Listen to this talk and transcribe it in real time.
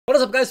What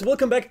is up, guys?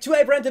 Welcome back to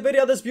a brand new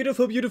video on this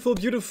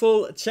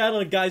beautiful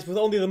channel, guys, with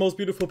only the most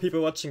beautiful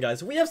people watching,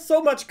 guys. We have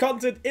so much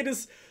content, it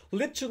is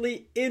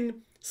literally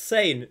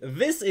insane.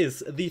 This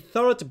is the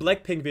third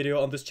BLACKPINK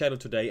video on this channel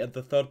today, and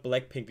the third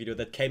BLACKPINK video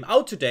that came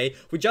out today.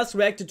 We just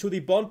reacted to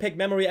the unpacked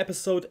memory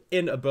episode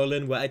in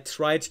Berlin, where I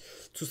tried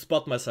to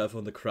spot myself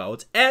on the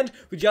crowd, and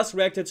we just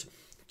reacted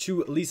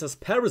to Lisa's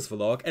Paris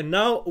vlog, and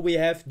now we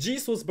have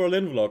JISOO's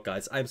Berlin vlog,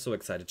 guys. I'm so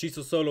excited.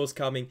 JISOO solo is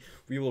coming.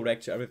 We will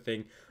react to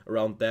everything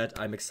around that.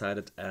 I'm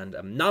excited, and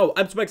now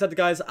I'm super excited,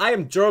 guys. I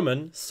am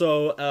German,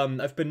 so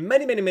I've been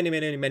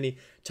many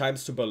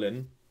times to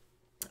Berlin.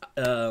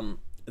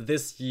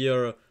 This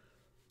year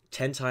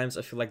 10 times,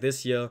 I feel like,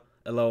 this year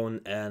alone,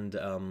 and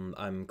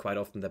I'm quite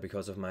often there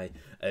because of my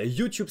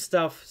YouTube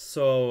stuff.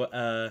 So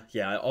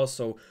yeah, I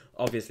also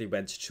obviously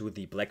went to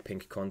the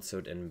BLACKPINK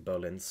concert in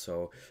Berlin,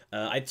 so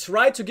I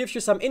tried to give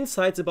you some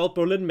insights about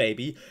Berlin,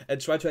 maybe, and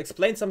try to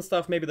explain some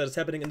stuff maybe that is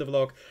happening in the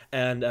vlog.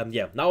 And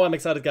yeah, now I'm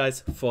excited,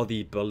 guys, for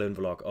the Berlin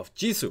vlog of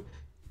JISOO.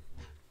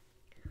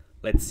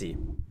 Let's see.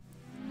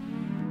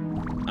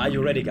 Are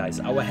you ready,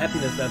 guys? Our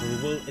happiness level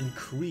will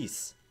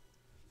increase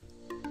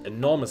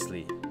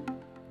enormously.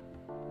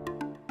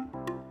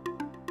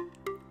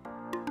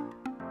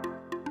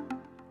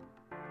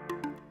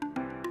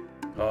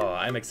 Oh,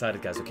 I'm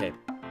excited, guys. Okay.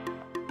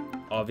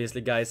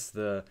 Obviously, guys,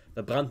 the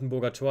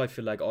Brandenburger Tor, I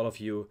feel like all of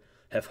you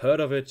have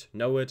heard of it,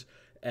 know it.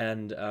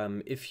 And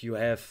if you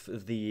have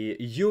the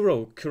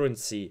euro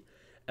currency,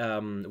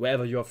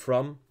 wherever you're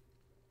from,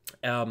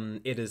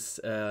 it is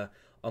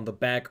on the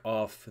back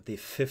of the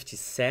 50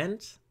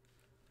 cent,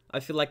 I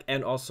feel like,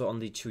 and also on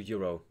the 2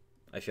 euro,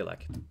 I feel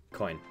like,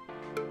 coin.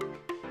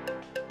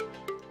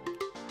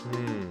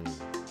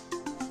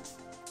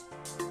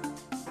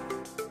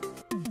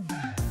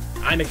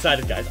 I'm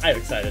excited, guys. I'm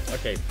excited.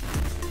 Okay.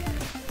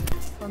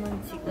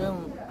 저는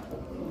지금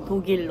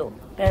독일로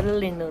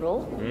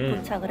베를린으로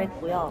도착을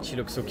했고요. She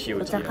looks so cute.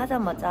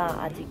 도착하자마자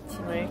아직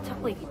짐을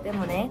찾고 있기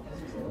때문에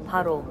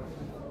바로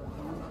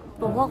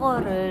또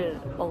버거를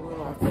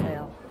먹으러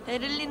왔어요.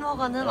 베를린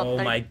버거는 어떨?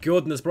 Oh my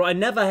goodness, bro! I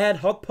never had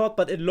hot pot,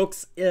 but it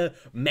looks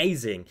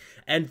amazing.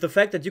 And the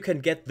fact that you can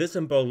get this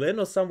in Berlin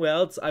or somewhere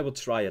else, I will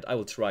try it. I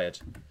will try it.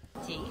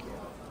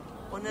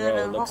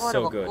 오늘은 looks 버거를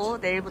so 먹고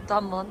good. 내일부터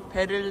한번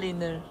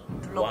베를린을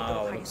둘러보도록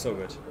Wow, 하겠습니다. looks so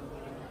good.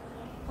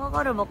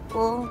 버거를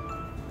먹고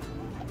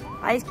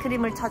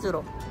아이스크림을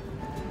찾으러.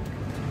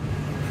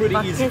 Pretty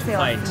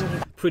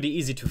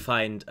easy to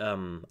find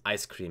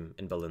ice cream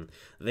in Berlin.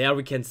 There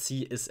we can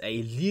see is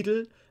a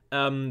Lidl.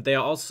 They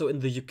are also in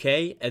the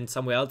UK and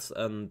somewhere else.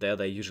 There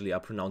they usually are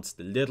pronounced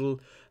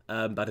Lidl,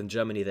 but in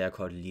Germany they are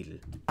called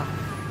Lidl.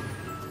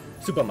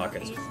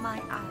 Supermarket.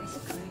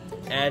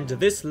 And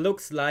this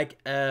looks like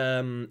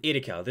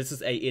Edeka. This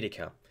is a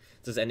Edeka.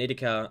 This is an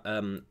Edeka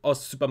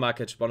also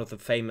supermarket, one of the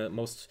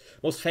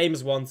most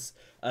famous ones.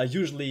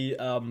 Usually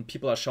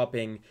people are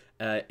shopping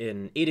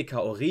in Edeka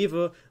or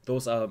Rewe.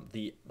 Those are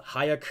the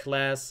higher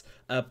class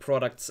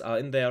products are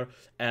in there,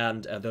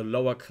 and the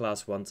lower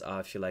class ones are,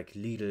 I feel like,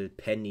 Lidl,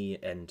 Penny,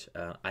 and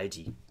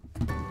Aldi.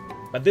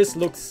 But this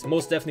looks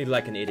most definitely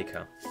like an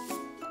Edeka.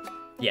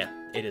 Yeah,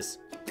 it is.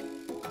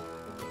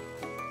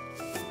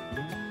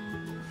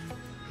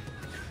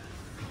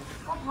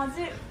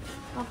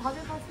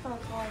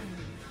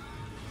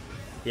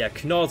 Yeah,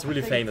 Knorr is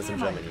really famous in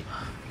Germany.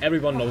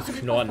 Everyone knows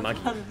Knorr and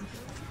Maggi.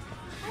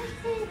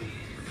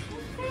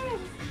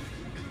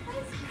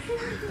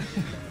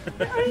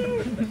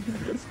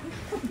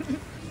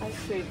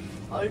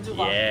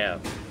 Yeah,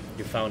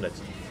 you found it.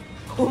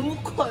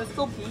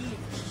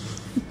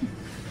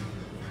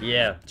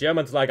 Yeah,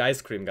 Germans like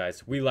ice cream,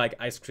 guys. We like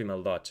ice cream a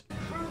lot.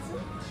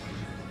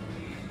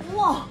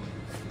 우와!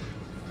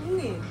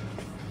 언니!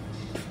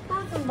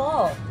 좀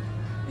봐!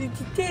 이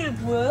디테일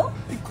보여요?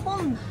 이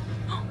콘!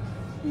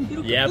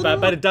 Yeah,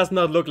 but it does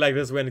not look like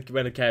this when it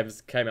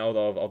came out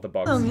of the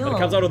box. When it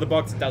comes out of the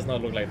box, it does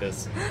not look like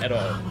this at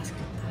all.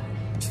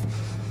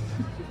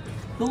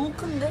 너무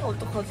큰데?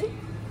 어떡하지?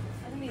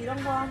 아니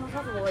이런 거 하나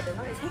사서 먹어야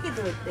되나? 3개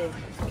들어있대.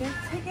 어떻게?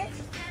 3개?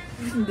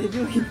 무슨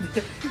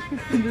 4명인데?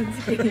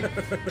 눈치게.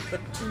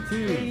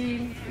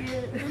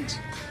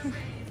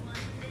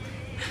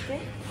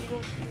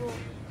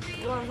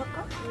 이거 하나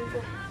살까?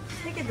 이거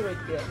 3개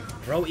들어있대요.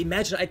 Bro,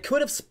 imagine, I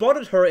could have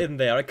spotted her in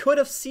there. I could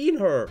have seen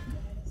her.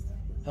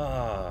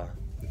 Ah,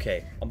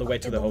 okay, on the way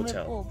to the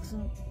hotel.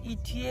 무슨 이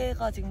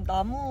뒤에가 지금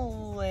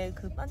나무에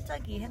그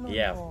반짝이 해놓은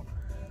Yeah. 거.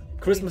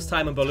 Christmas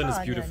time in Berlin is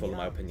beautiful, in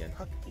my opinion.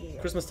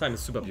 Christmas time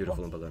is super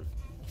beautiful in Berlin.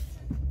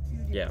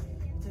 Yeah,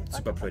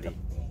 super pretty.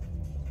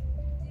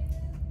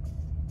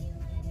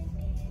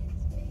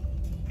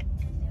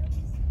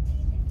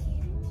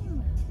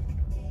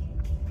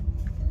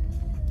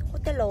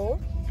 호텔로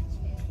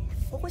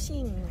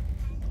호고싱.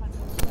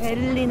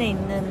 베를린에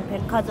있는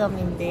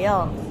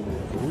백화점인데요.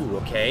 Ooh,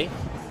 okay.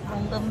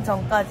 방금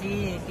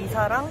전까지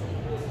리사랑.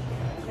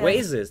 Where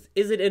is this?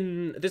 Is it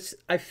in this?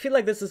 I feel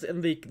like this is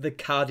in the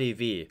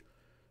KaDeWe,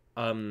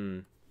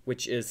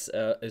 which is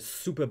a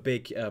super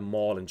big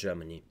mall in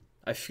Germany.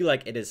 I feel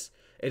like it is.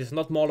 It is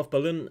not Mall of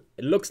Berlin.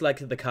 It looks like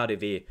the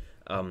KaDeWe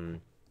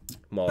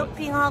mall.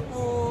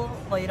 쇼핑하고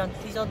뭐 이런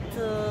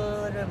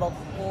디저트를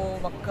먹고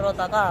막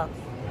그러다가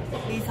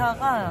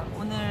리사가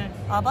오늘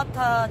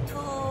아바타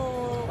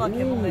 2가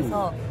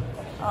개봉해서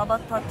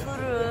아바타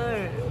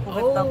 2를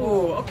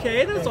보겠다고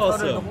okay, that's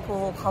저를 awesome.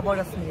 놓고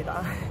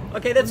가버렸습니다.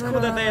 Okay, that's cool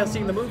that they are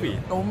seeing the movie.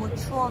 너무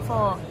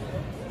추워서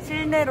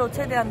실내로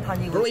최대한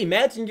다니고. Bro,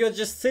 imagine you're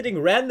just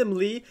sitting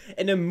randomly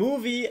in a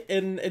movie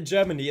in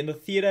Germany, in the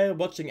theater,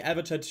 watching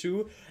Avatar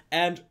 2,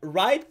 and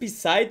right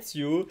beside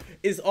you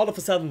is all of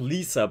a sudden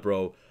Lisa,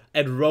 bro,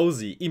 and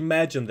Rosie.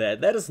 Imagine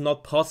that. That is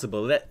not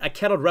possible. I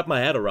cannot wrap my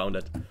head around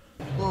it.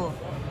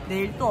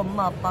 내일 또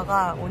엄마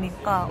아빠가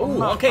오니까 Ooh,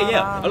 엄마 okay,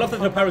 yeah. 아빠랑 I love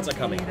that her parents are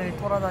coming. 를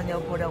돌아다녀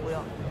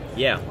보려고요.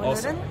 Yeah,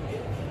 오늘은 awesome.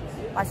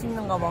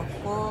 맛있는 거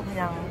먹고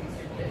그냥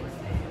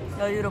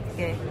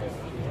여유롭게.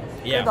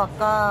 Yeah. 그래도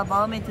아까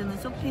마음에 드는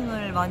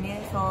쇼핑을 많이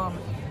해서.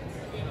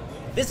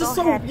 This is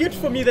so weird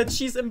for me that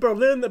she's in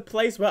Berlin, a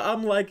place where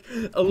I'm like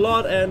a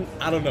lot, and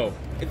I don't know.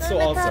 It's so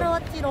awesome.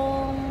 I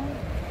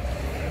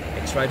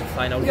try to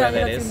find out where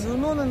that is.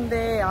 지금 눈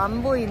오는데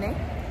안 보이네.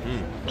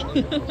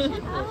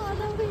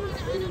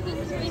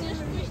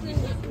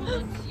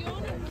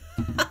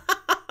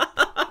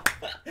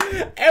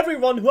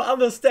 Everyone who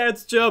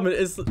understands German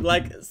is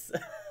like...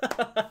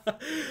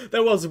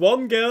 There was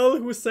one girl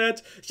who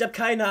said, ich habe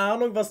keine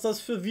Ahnung, was das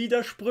für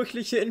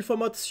widersprüchliche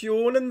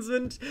Informationen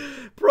sind.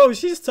 Bro,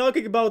 she's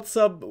talking about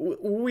some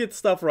weird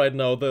stuff right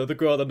now, the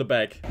girl in the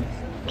back.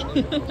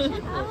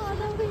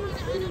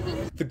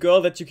 The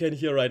girl that you can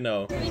hear right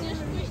now.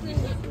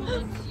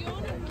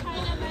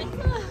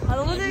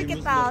 너무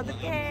재밌겠다.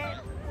 어떡해.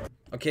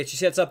 Okay, she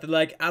said something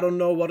like, I don't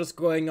know what is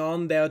going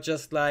on, they're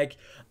just like,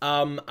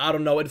 I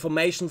don't know,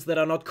 informations that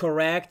are not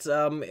correct,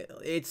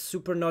 it's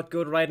super not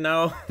good right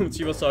now.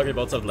 She was talking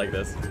about something like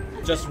this.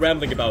 Just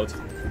rambling about,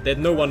 that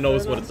no one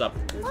knows what is up.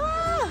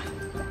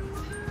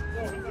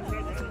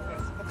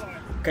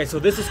 Okay, so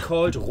this is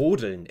called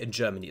Rodeln in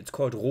Germany. It's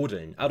called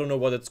Rodeln. I don't know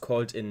what it's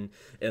called in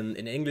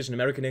English, in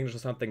American English or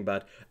something,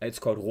 but it's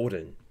called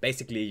Rodeln.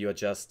 Basically, you're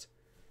just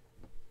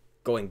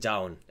going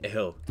down a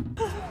hill.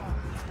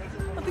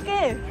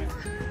 어떡해.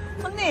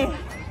 언니.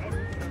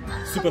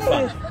 Super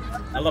fun.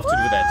 I love to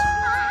do that.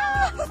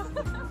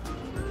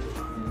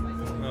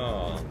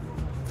 Oh.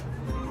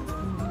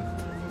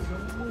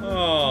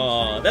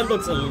 Oh, that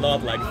looks a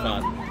lot like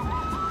fun.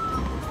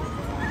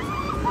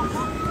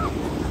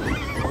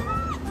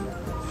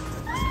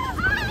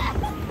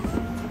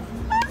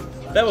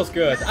 That was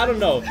good. I don't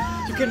know.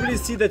 You can really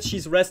see that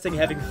she's resting,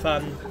 having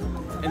fun,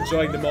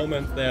 enjoying the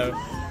moment there.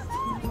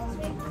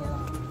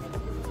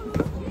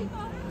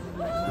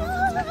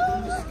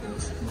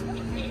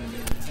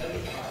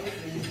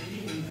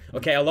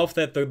 Okay, I love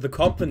that the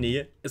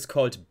company is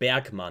called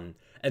Bergmann,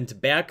 and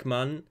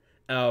Bergmann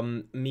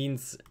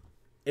means,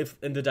 if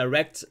in the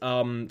direct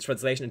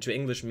translation into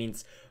English,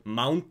 means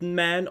mountain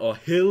man or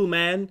hill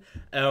man,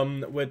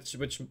 which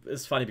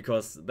is funny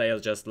because they are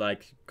just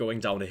like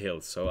going down a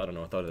hill. So I don't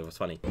know, I thought it was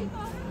funny.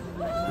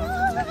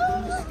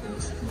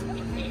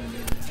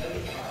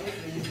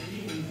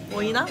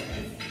 보이나?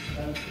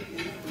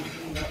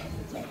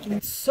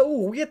 It's so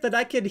weird that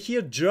I can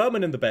hear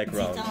German in the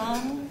background.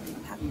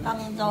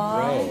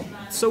 Bro,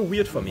 it's so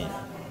weird for me,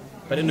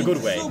 but in a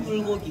good way.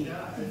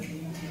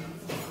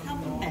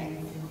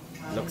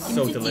 Looks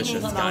so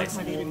delicious, guys.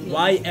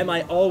 Why am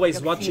I always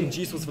watching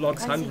JISOO's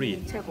vlogs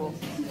hungry?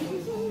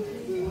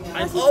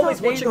 I'm always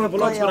watching her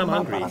vlogs when I'm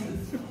hungry.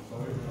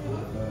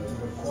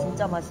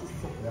 진짜 맛있어.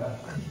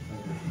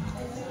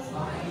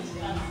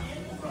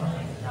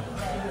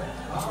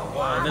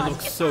 Wow, that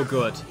looks so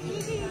good.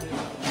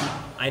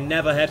 I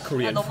never had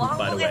Korean food,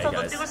 by the way,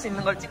 guys.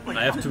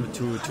 I have to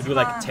do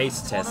like a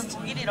taste test.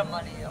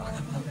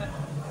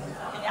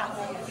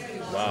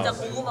 Wow.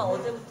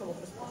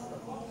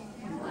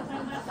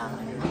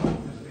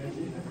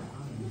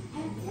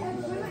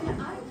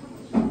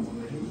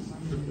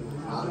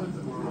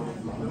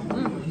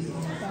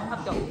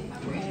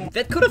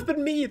 That could have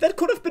been me. That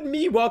could have been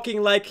me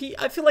walking like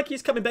I feel like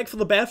he's coming back from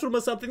the bathroom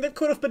or something. That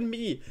could have been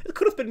me. It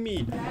could have been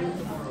me.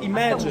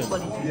 Imagine.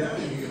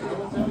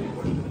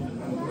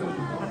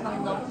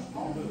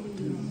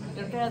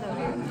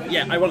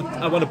 Yeah, I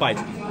want a bite.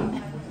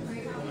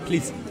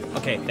 Please.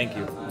 Okay, thank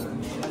you.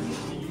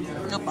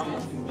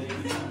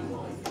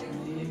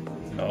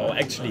 Oh,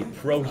 actually,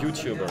 pro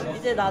YouTuber.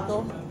 이제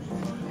나도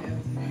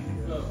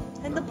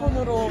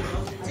핸드폰으로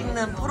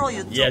찍는 프로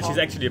유튜버. Yeah, she's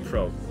actually a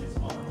pro.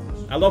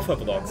 I love her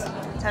vlogs.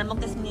 잘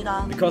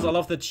먹겠습니다. Because I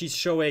love that she's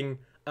showing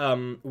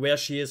where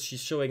she is.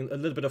 She's showing a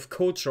little bit of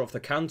culture of the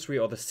country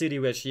or the city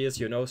where she is,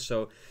 you know.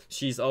 So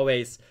she's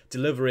always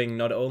delivering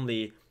not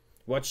only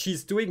what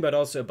she's doing, but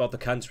also about the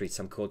country,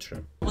 some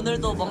culture.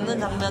 오늘도 먹는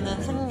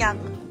장면은 생략.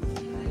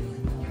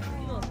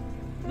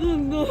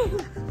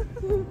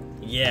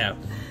 Yeah.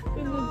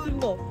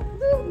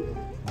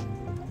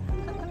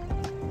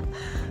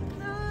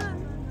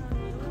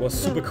 It was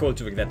super cold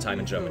during that time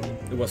in Germany.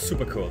 It was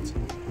super cold.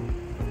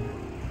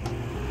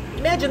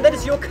 Imagine that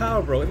is your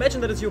car, bro.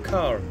 Imagine that is your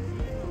car.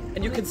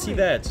 And you can see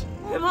that.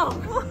 대박.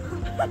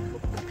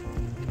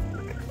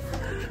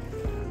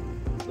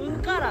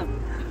 숟가락.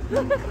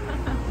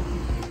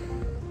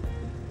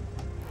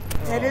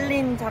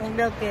 베를린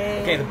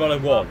장벽에. Okay, the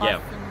Berlin Wall, yeah.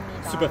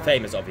 와봤습니다. Super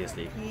famous,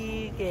 obviously.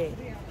 이게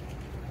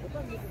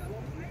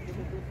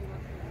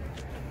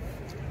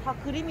다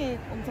그림이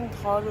엄청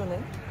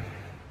다르네.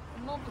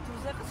 엄마부터 둘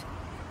셋까지.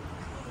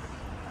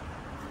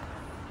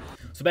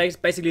 So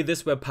basically,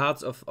 these were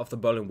parts of the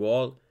Berlin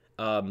Wall.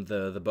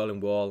 The Berlin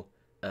Wall.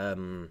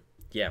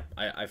 Yeah,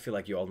 I feel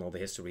like you all know the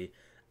history.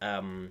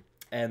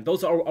 And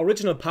those are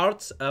original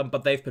parts,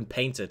 but they've been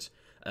painted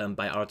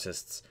by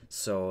artists.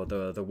 So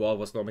the wall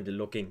was normally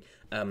looking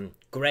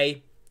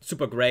gray,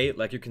 super gray,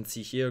 like you can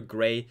see here,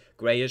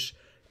 grayish,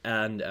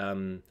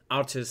 and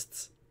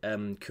artists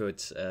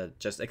could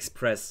just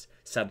express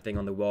something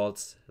on the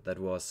walls that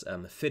was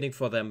fitting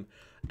for them,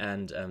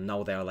 and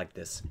now they are like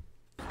this.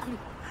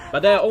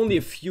 But there are only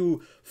a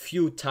few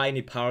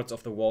tiny parts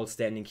of the wall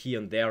standing here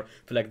and there. I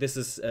feel like this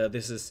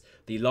is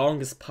the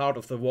longest part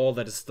of the wall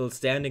that is still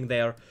standing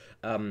there,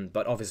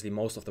 but obviously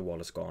most of the wall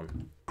is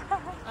gone.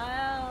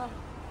 아유,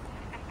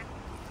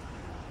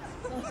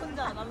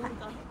 혼자 안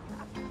합니다.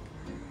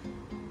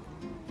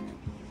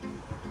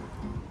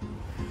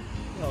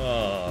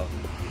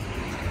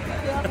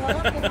 내가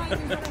저렇게 서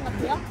있는 사람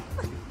같아요?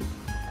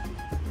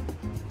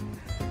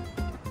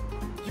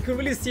 You can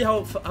really see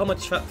how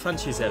much fun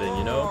she's having,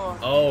 you know?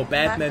 Oh,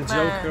 Batman,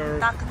 Joker.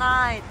 Dark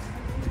Knight.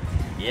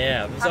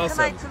 Yeah, that's Dark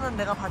awesome. Knight는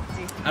내가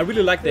봤지. I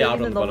really like the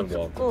art on 여기는 the 너무 Berlin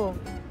Wall. 춥고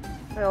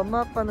저희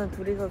엄마 아빠는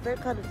둘이서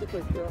셀카를 찍고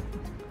있어요.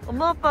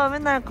 엄마 아빠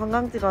맨날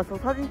관광지 가서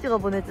사진 찍어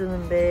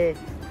보내주는데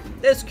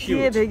That's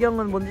뒤에 cute.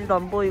 배경은 뭔지도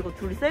안 보이고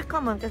둘이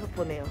셀카만 계속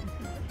보내요.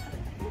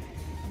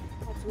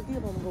 아, 저 뒤에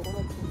가는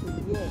거구나. 저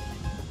위에.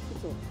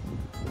 그쵸?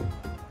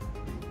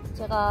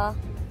 제가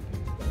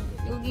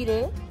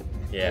여기를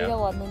Yeah.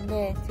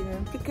 달려왔는데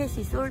지금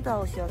티켓이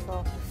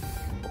솔드아웃이어서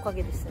못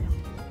가게 됐어요.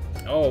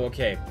 Oh,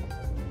 okay.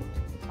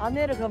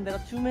 안에를 그럼 내가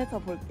줌해서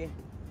볼게.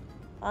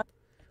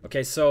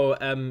 Okay, so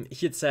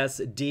here it says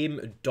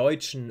dem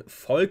deutschen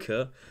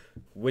Volke,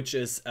 which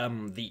is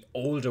the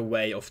older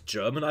way of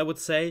German, I would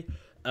say.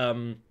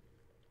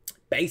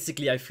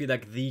 Basically, I feel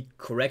like the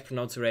correct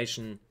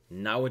pronunciation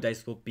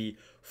nowadays would be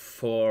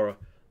for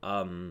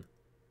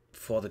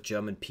the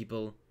German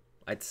people,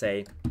 I'd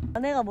say.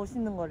 안에가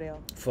멋있는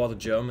거래요. For the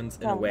Germans,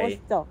 in a way.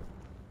 멋있죠?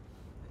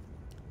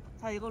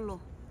 자,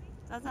 이걸로.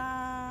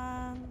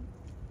 짜잔.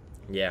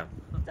 Yeah.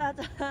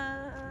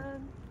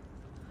 짜잔.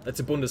 That's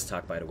a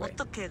Bundestag, by the way.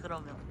 어떻게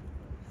그러면?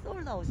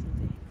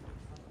 솔드아웃인데.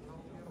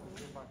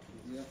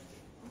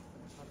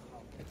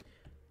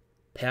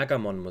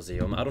 Pergamon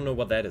Museum. I don't know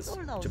what that is,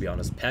 to be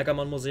honest.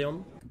 Pergamon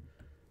Museum?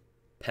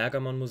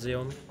 Pergamon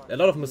Museum? A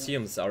lot of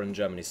museums are in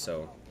Germany,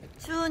 so.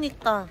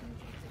 추우니까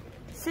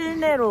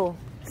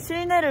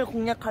실내를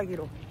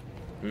공략하기로.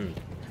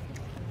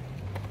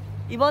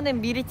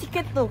 이번엔 미리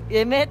티켓도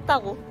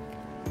예매했다고.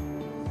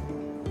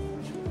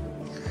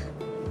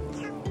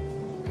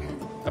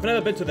 I've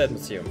never been to that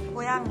museum.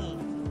 고양이.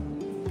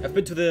 I've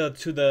been to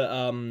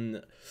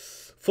the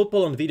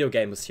football and video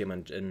game museum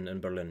in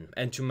Berlin,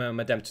 and to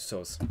Madame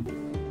Tussauds.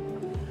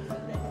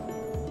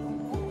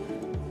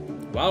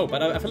 Wow,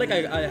 but I feel like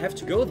I have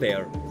to go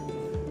there.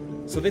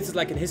 So this is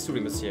like a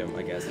history museum,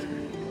 I guess.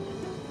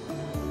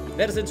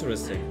 That is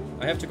interesting.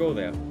 I have to go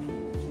there.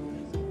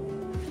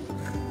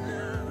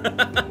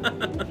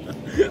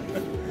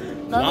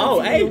 Wow,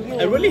 hey,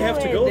 I really have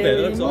to go there.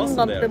 That looks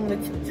awesome there.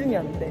 때문에 집중이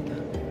안 돼.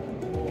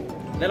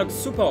 That looks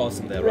super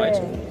awesome there,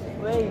 right?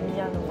 왜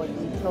있냐는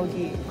거지.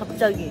 저기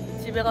갑자기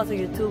집에 가서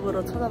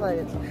유튜브로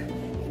찾아봐야겠다.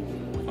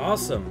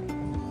 Awesome.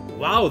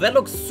 Wow, that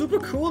looks super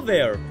cool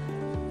there.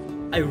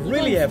 I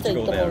really have to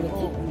go there.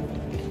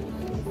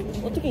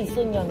 어떻게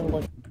있었냐는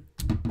거지.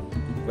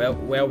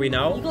 Where are we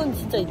now? 이건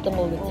진짜 있던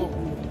거겠지.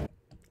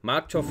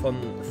 Marktor von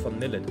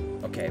Nillen.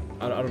 Okay,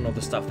 I don't know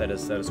the stuff that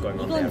is going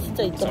on there. 이건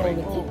진짜 있던 Sorry.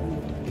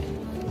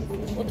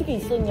 거겠지. 어떻게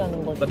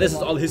있었냐는 거지. But this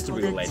is all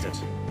history related.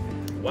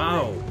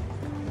 Wow.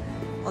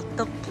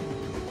 어떻게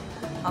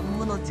안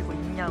무너지고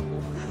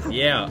있냐고.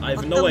 Yeah, I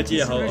have no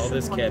idea how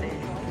this can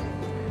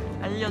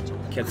알려줘.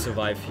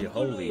 survive here.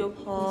 Holy.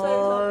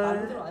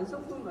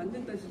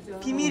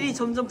 비밀이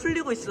점점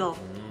풀리고 있어.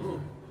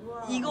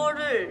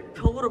 이거를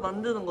벽으로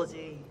만드는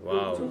거지.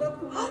 Wow.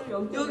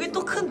 여기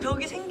또 큰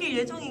벽이 생길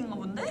예정인가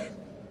본데?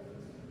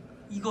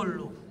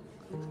 이걸로.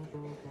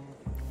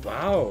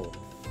 Wow.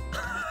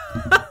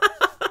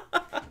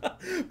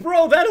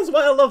 Bro, that is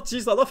why I love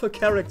JISOO. I love her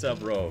character,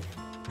 bro.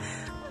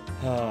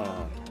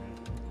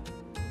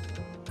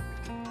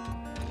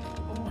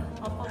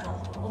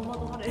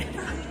 엄마도 하래.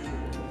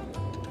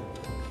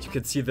 You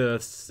can see the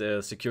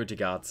security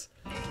guards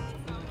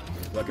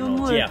working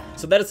on it. Yeah,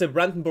 so that is the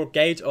Brandenburg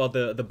Gate or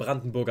the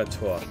Brandenburger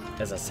Tor,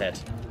 as I said.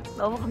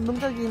 너무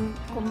감동적인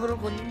건물을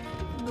보니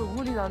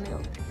눈물이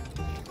나네요.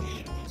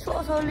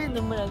 추워서 흘리는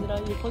눈물이 아니라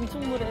이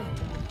건축물에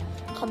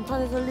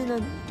감탄해서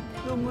흘리는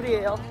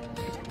눈물이에요.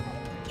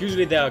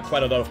 Usually there are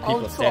quite a lot of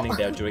people standing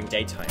there during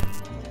daytime.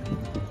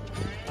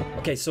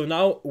 Okay, so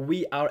now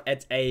we are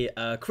at a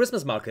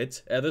Christmas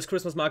market. This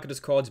Christmas market is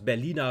called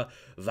Berliner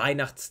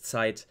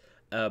Weihnachtszeit,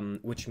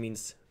 which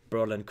means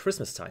Berlin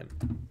Christmas time.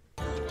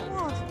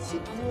 우와, 집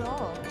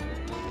뭐야?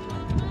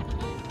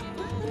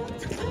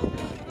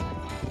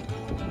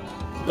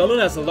 Berlin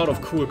has a lot of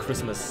cool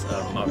Christmas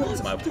markets,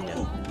 in my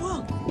opinion.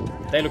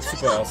 They look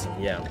super awesome,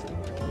 yeah.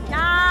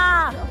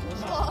 야!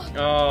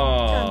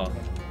 Oh.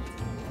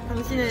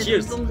 당신의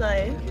Cheers.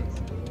 눈동자에.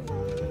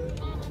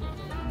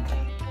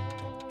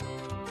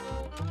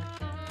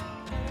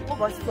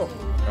 맛있어.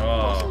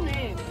 Oh.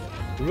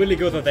 Really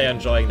good that they're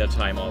enjoying their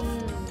time off.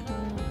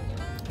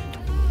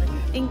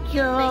 Thank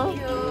you.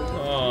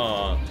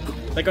 Oh.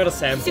 They got a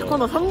sample.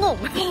 코너 성공.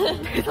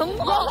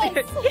 성공.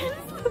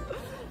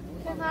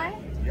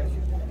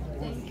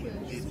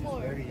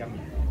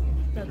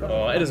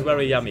 Oh, it is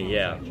very yummy,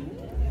 yeah.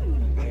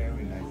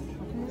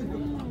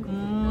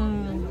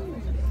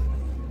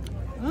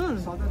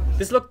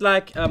 This looked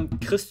like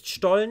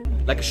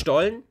Christstollen, like a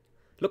Stollen.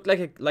 Looked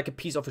like a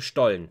piece of a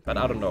Stollen, but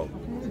I don't know.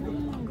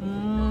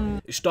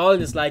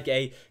 Stollen is like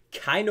a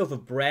kind of a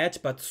bread,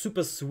 but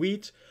super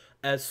sweet,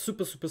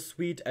 super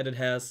sweet, and it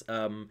has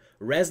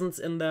resins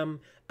in them.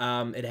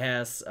 It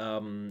has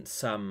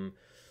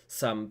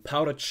some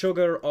powdered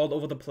sugar all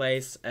over the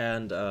place,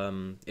 and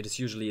it is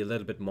usually a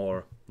little bit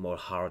more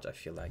hard, I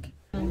feel like.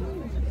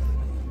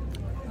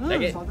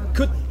 Like it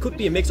could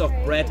be a mix of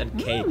bread and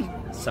cake,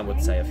 some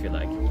would say, I feel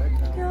like.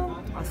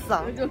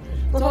 아싸.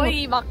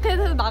 저희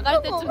마켓에서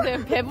나갈 때쯤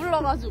되면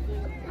배불러가지고.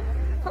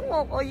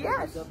 성공. Oh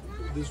yes.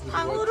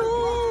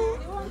 탕후루.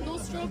 No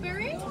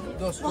strawberry?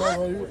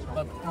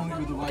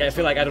 Okay, I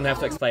feel like I don't have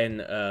to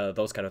explain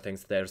those kind of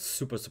things. They're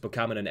super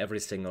common in every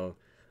single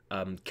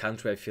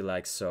country, I feel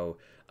like. So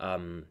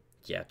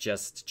yeah,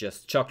 just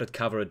chocolate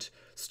covered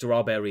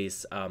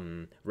strawberries,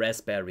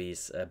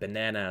 raspberries,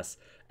 bananas,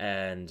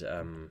 and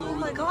Oh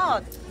my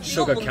god.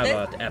 sugar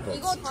covered apples.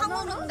 이거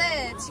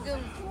탕후루인데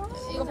지금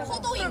이거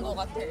포도인 것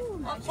같아.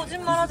 아,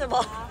 거짓말하지 마.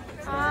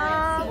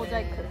 아,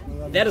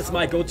 모자이크. That is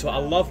my go-to. I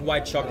love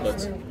white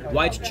chocolate.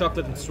 White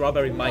chocolate and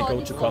strawberry, my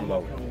go-to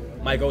combo.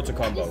 My go-to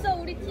combo.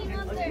 우리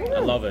팀원들.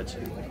 I love it.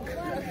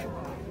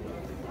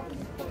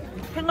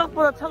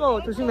 생각보다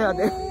차가워. 조심해야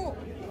돼.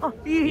 아,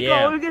 이가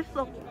Yeah.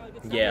 얼겠어.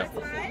 Yeah.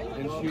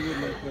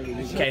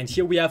 Okay, and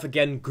here we have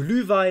again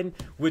Glühwein,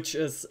 which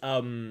is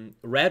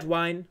red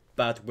wine,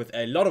 but with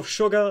a lot of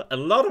sugar. A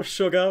lot of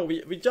sugar.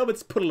 We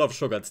Germans put a lot of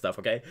sugar and stuff,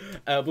 okay?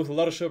 With a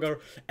lot of sugar,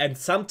 and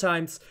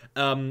sometimes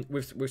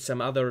with some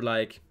other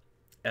like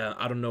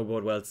I don't know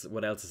what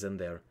else is in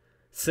there.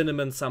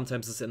 Cinnamon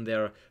sometimes is in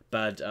there,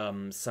 but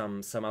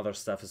some other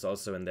stuff is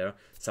also in there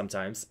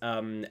sometimes.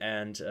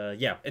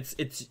 Yeah,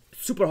 it's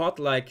super hot,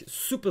 like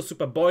super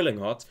boiling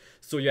hot.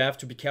 So you have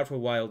to be careful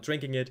while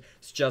drinking it.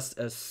 It's just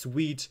a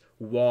sweet,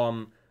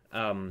 warm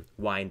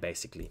wine,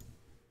 basically.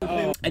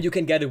 And you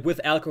can get it with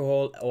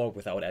alcohol or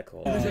without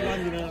alcohol.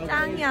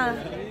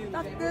 짱이야.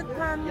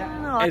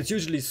 따뜻한. And it's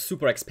usually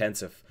super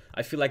expensive.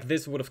 I feel like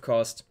this would have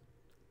cost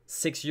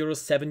 6 euros,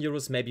 7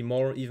 euros, maybe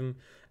more even.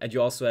 And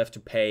you also have to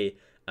pay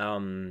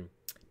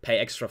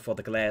extra for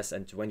the glass,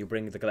 and when you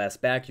bring the glass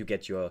back, you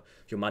get your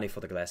money for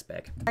the glass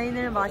back.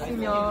 와인을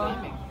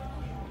마시면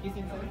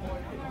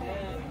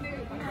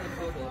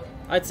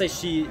I'd say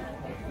she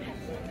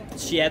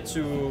had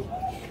to,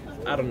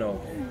 I don't know.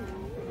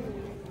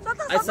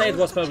 I'd say it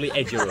was probably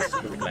 8 euros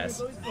with the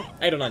glass.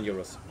 8 or 9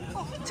 euros.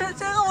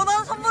 제가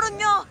원하는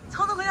선물은요.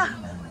 저도 그냥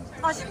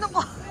맛있는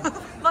거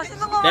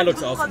맛있는 거만 That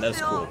looks awesome. That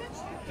is cool.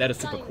 That is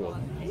super cool.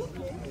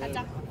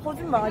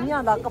 거짓말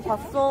아니야. 나 아까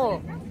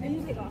봤어.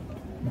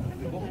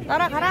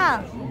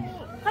 따라가라.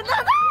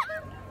 간다.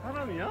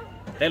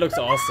 That looks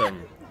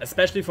awesome.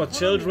 Especially for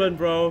children,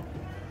 bro.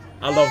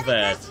 I love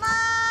that.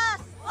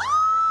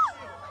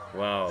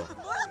 Wow.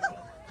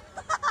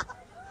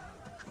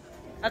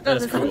 아까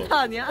That's 그 cool. 산타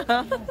아니야?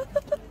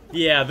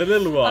 Yeah, the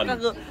little one. 아까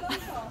그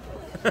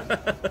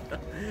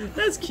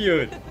That's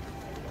cute.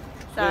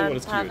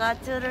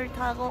 산타가 줄을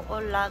타고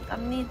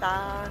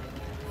올라갑니다.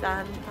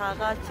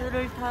 산타가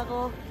줄을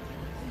타고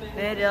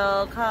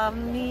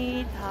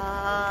내려갑니다.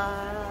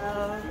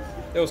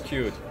 That was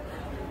cute.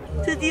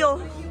 드디어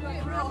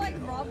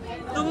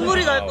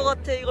눈물이 날 것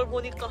같아 이걸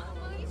보니까.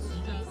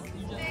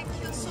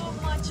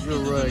 You're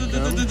right,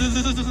 man.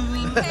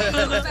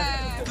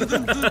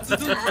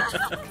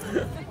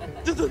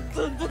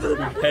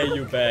 Pay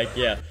you back,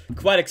 yeah.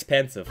 Quite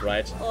expensive,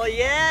 right? Oh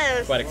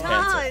yes. Quite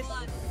expensive. Nice.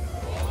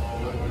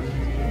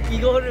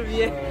 이거를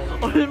위해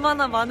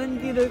얼마나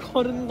많은 길을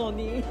걸은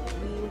거니?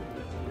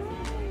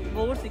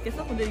 먹을 수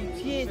있겠어? 근데 이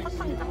뒤에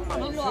사탕이 딱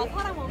많아. 일로 와,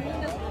 사람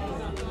없는 데서.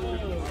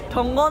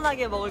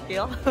 경건하게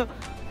먹을게요.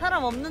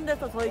 사람 없는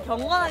데서 저희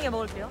경건하게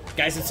먹을게요.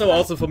 Guys, it's so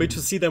awesome for me to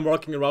see them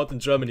walking around in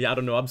Germany. I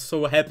don't know, I'm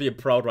so happy and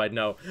proud right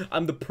now.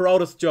 I'm the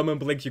proudest German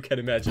blink you can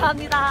imagine.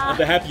 감사합니다. I'm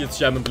the happiest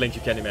German blink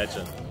you can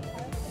imagine.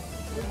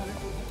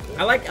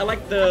 I like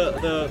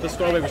the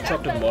strawberry with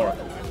chocolate more.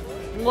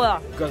 뭐야?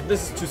 Because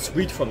this is too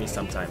sweet for me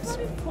sometimes.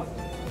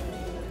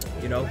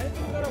 You know?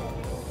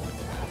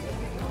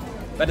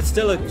 But it's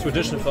still a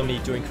tradition for me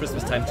during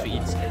Christmas time to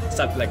eat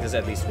something like this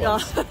at least 야.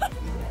 once.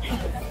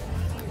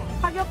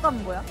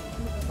 사격감 뭐야?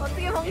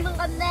 어떻게 먹는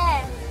건데?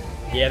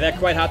 Yeah, they're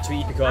quite hard to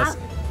eat because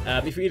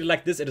If you eat it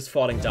like this, it is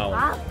falling down.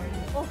 아,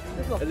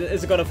 됐어.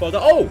 Is it gonna fall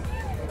down? Oh!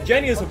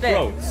 Jenny is a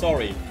pro.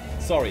 Sorry.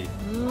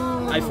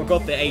 I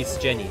forgot the ace,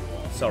 Jenny.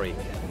 Sorry.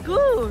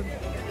 Good.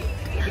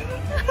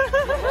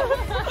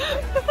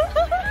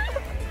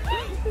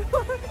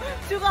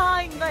 슈가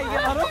하인가 이게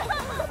바로?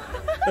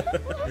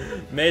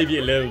 Maybe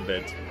a little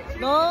bit.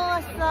 너무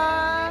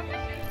맛있어.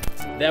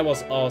 That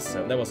was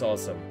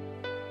awesome.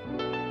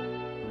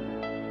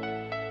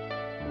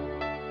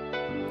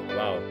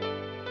 Wow.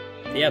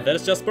 Yeah, that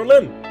is just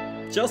Berlin.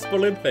 Just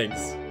Berlin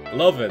things.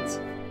 Love it.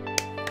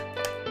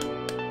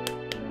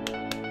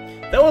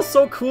 That was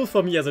so cool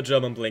for me as a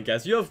German Blink,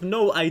 guys. You have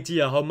no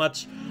idea how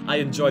much I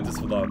enjoyed this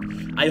vlog.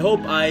 I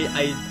hope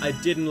I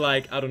didn't,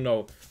 like, I don't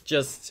know,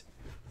 just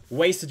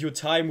wasted your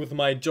time with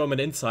my German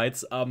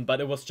insights, but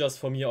it was just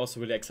for me also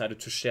really excited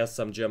to share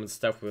some German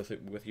stuff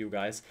with you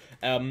guys.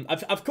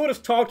 I could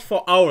have talked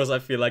for hours, I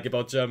feel like,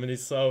 about Germany,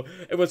 so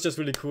it was just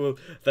really cool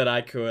that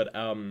I could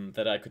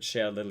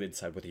share a little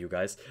insight with you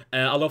guys.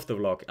 I love the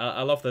vlog.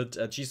 I love that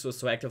JISOO is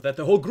so active, that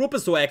the whole group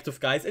is so active,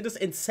 guys. It is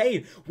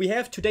insane. We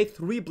have today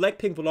 3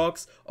 Blackpink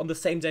vlogs on the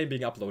same day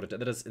being uploaded, and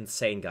that is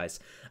insane, guys.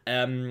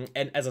 And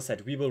as I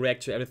said, we will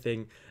react to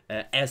everything.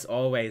 As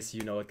always,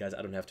 you know it, guys,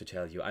 I don't have to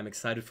tell you. I'm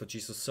excited for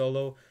JISOO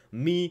solo.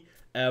 Me,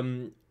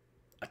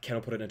 I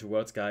cannot put it into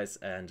words, guys.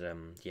 And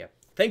yeah,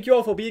 thank you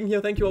all for being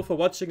here. Thank you all for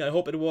watching. I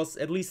hope it was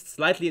at least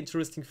slightly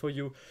interesting for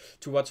you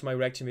to watch my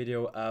reaction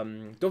video.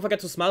 Don't forget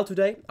to smile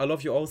today. I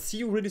love you all. See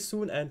you really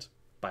soon, and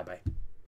bye-bye.